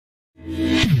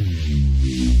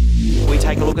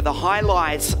take a look at the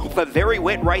highlights of a very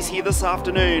wet race here this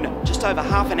afternoon. Just over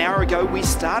half an hour ago, we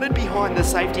started behind the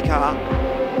safety car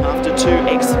after 2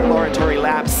 exploratory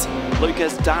laps.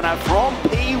 Lucas Dunner from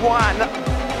P1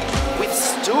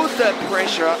 withstood the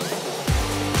pressure.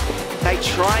 They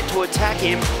tried to attack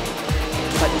him,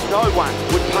 but no one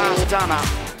would pass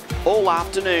Dunner all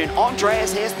afternoon.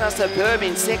 Andreas Hessner superb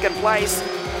in second place.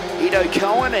 Ido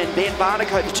Cohen and Ben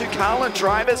Barnico, the 2 Carlin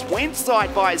drivers, went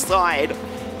side by side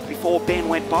before Ben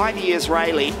went by the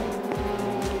Israeli,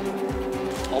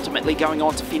 ultimately going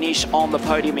on to finish on the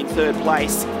podium in 3rd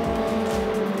place.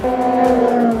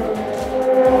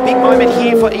 Big moment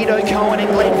here for Ido Cohen and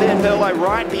Glenn Van Berlo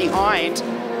right behind.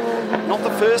 Not the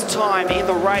first time in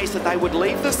the race that they would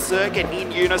leave the circuit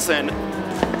in unison.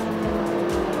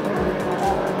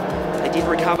 They did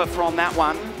recover from that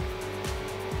one.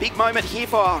 Big moment here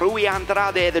for Rui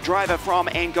Andrade, the driver from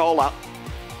Angola.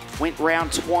 Went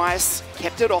round twice,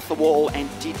 kept it off the wall and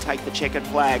did take the checkered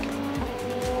flag,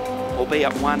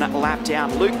 albeit 1 lap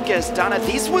down. Lucas Dunner,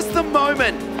 this was the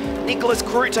moment Nicholas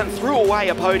Cruton threw away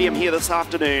a podium here this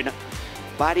afternoon.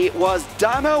 But it was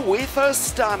Dunner with a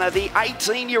stunner. The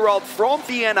 18-year-old from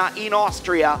Vienna in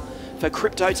Austria for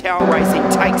Crypto Tower Racing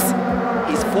takes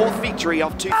his 4th victory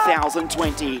of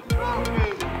 2020.